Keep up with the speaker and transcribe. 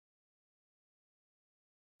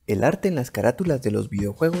El arte en las carátulas de los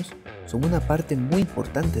videojuegos son una parte muy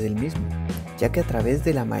importante del mismo, ya que a través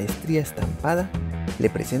de la maestría estampada le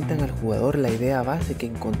presentan al jugador la idea base que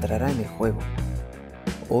encontrará en el juego.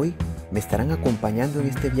 Hoy me estarán acompañando en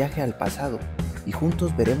este viaje al pasado y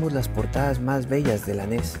juntos veremos las portadas más bellas de la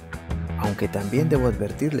NES, aunque también debo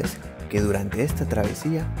advertirles que durante esta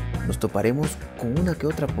travesía nos toparemos con una que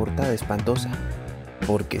otra portada espantosa,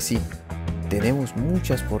 porque sí, tenemos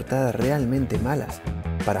muchas portadas realmente malas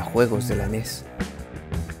para juegos de la NES.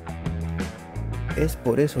 Es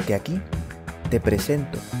por eso que aquí te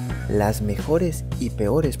presento las mejores y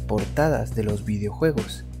peores portadas de los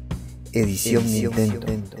videojuegos, edición Nintendo.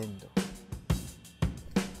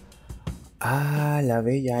 Ah, la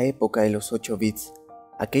bella época de los 8 bits,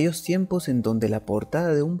 aquellos tiempos en donde la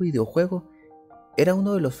portada de un videojuego era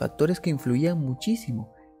uno de los factores que influían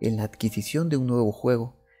muchísimo en la adquisición de un nuevo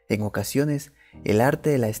juego. En ocasiones, el arte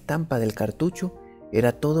de la estampa del cartucho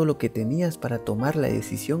era todo lo que tenías para tomar la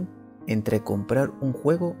decisión entre comprar un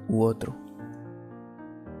juego u otro.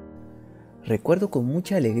 Recuerdo con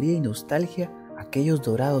mucha alegría y nostalgia aquellos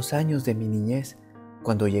dorados años de mi niñez,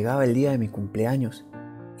 cuando llegaba el día de mi cumpleaños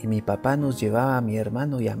y mi papá nos llevaba a mi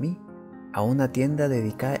hermano y a mí a una tienda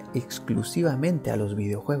dedicada exclusivamente a los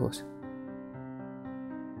videojuegos.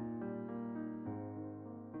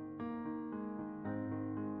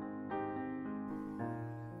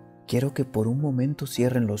 Quiero que por un momento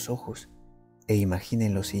cierren los ojos e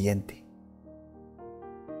imaginen lo siguiente.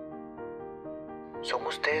 Son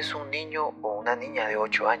ustedes un niño o una niña de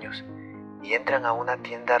 8 años y entran a una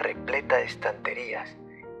tienda repleta de estanterías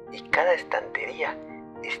y cada estantería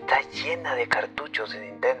está llena de cartuchos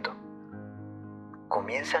de Nintendo.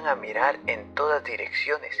 Comienzan a mirar en todas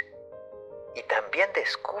direcciones y también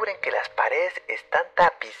descubren que las paredes están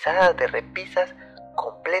tapizadas de repisas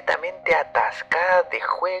completamente atascadas de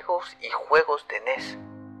juegos y juegos de NES.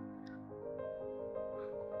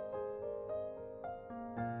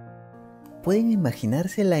 ¿Pueden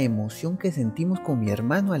imaginarse la emoción que sentimos con mi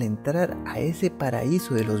hermano al entrar a ese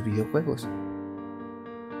paraíso de los videojuegos?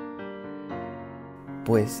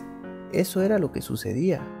 Pues eso era lo que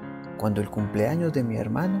sucedía cuando el cumpleaños de mi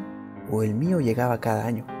hermano o el mío llegaba cada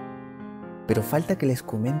año. Pero falta que les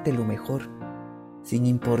comente lo mejor, sin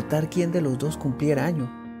importar quién de los dos cumpliera año.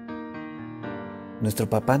 Nuestro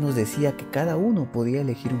papá nos decía que cada uno podía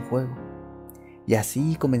elegir un juego. Y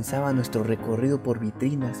así comenzaba nuestro recorrido por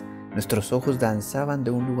vitrinas, nuestros ojos danzaban de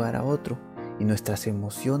un lugar a otro y nuestras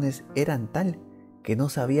emociones eran tal que no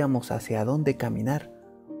sabíamos hacia dónde caminar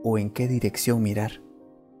o en qué dirección mirar.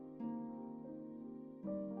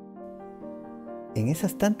 En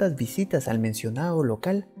esas tantas visitas al mencionado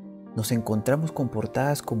local, nos encontramos con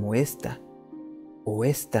portadas como esta o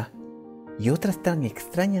esta y otras tan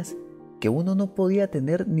extrañas que uno no podía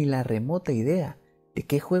tener ni la remota idea de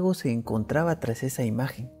qué juego se encontraba tras esa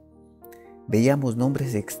imagen. Veíamos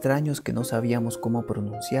nombres extraños que no sabíamos cómo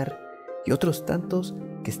pronunciar y otros tantos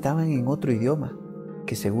que estaban en otro idioma,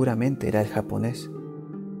 que seguramente era el japonés.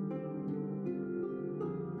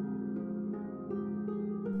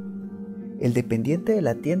 El dependiente de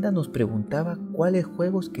la tienda nos preguntaba cuáles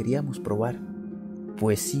juegos queríamos probar.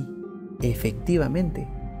 Pues sí, efectivamente,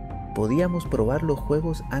 podíamos probar los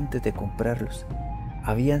juegos antes de comprarlos.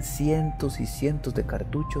 Habían cientos y cientos de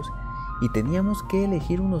cartuchos y teníamos que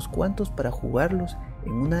elegir unos cuantos para jugarlos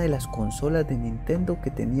en una de las consolas de Nintendo que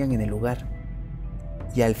tenían en el lugar.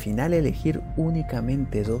 Y al final elegir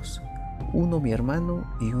únicamente dos, uno mi hermano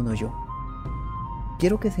y uno yo.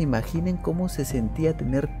 Quiero que se imaginen cómo se sentía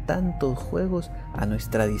tener tantos juegos a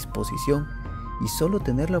nuestra disposición y solo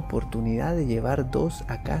tener la oportunidad de llevar dos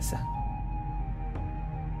a casa.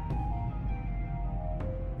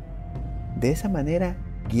 De esa manera,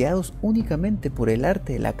 guiados únicamente por el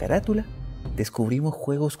arte de la carátula, descubrimos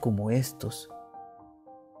juegos como estos.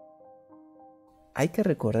 Hay que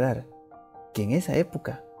recordar que en esa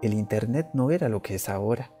época el internet no era lo que es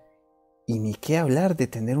ahora, y ni qué hablar de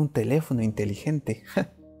tener un teléfono inteligente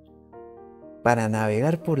para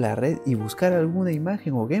navegar por la red y buscar alguna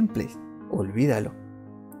imagen o gameplay. Olvídalo.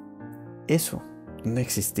 Eso no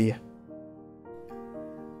existía.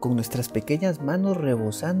 Con nuestras pequeñas manos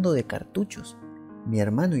rebosando de cartuchos, mi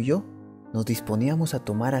hermano y yo nos disponíamos a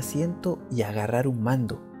tomar asiento y agarrar un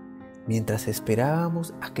mando, mientras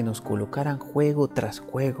esperábamos a que nos colocaran juego tras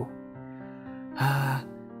juego. Ah,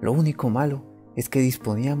 lo único malo es que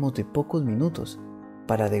disponíamos de pocos minutos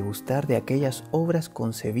para degustar de aquellas obras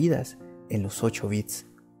concebidas en los 8 bits.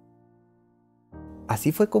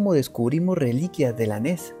 Así fue como descubrimos reliquias de la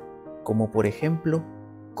NES, como por ejemplo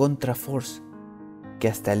Contra Force, que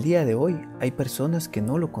hasta el día de hoy hay personas que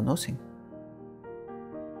no lo conocen.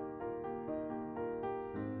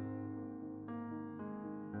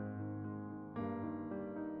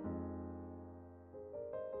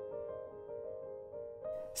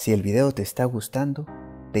 Si el video te está gustando,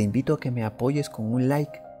 te invito a que me apoyes con un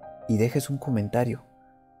like y dejes un comentario.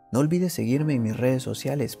 No olvides seguirme en mis redes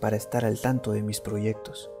sociales para estar al tanto de mis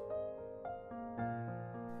proyectos.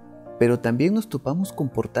 Pero también nos topamos con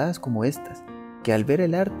portadas como estas, que al ver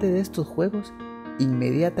el arte de estos juegos,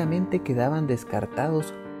 inmediatamente quedaban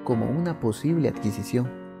descartados como una posible adquisición.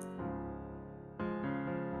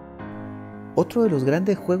 Otro de los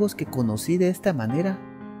grandes juegos que conocí de esta manera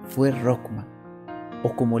fue Rockman,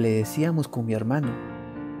 o como le decíamos con mi hermano,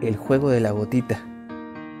 el juego de la gotita,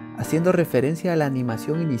 haciendo referencia a la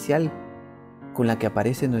animación inicial con la que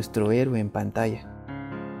aparece nuestro héroe en pantalla.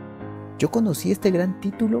 Yo conocí este gran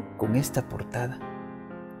título con esta portada,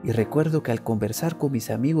 y recuerdo que al conversar con mis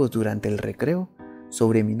amigos durante el recreo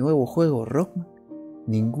sobre mi nuevo juego Rockman,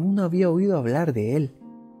 ninguno había oído hablar de él,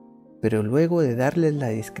 pero luego de darles la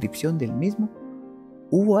descripción del mismo,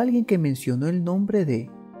 hubo alguien que mencionó el nombre de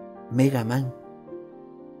Mega Man.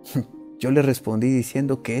 Yo le respondí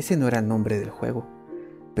diciendo que ese no era el nombre del juego,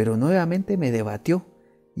 pero nuevamente me debatió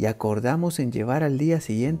y acordamos en llevar al día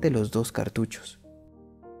siguiente los 2 cartuchos.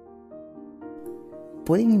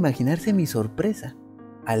 Pueden imaginarse mi sorpresa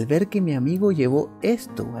al ver que mi amigo llevó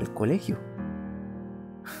esto al colegio.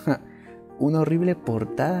 Una horrible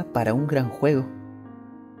portada para un gran juego.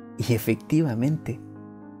 Y efectivamente,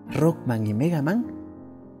 Rockman y Mega Man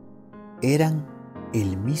eran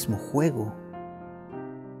el mismo juego.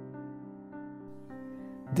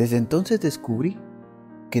 Desde entonces descubrí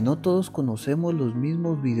que no todos conocemos los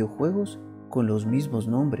mismos videojuegos con los mismos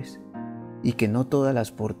nombres y que no todas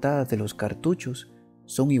las portadas de los cartuchos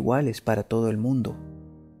son iguales para todo el mundo.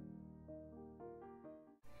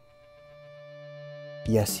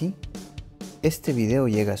 Y así, este video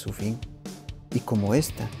llega a su fin, y como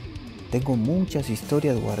esta, tengo muchas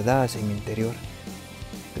historias guardadas en mi interior.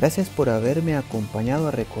 Gracias por haberme acompañado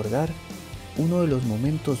a recordar uno de los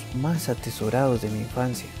momentos más atesorados de mi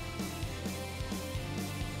infancia.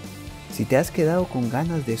 Si te has quedado con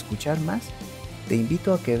ganas de escuchar más, te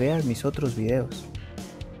invito a que veas mis otros videos.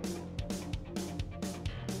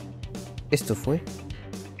 Esto fue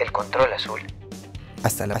El Control Azul.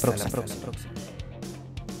 Hasta la próxima.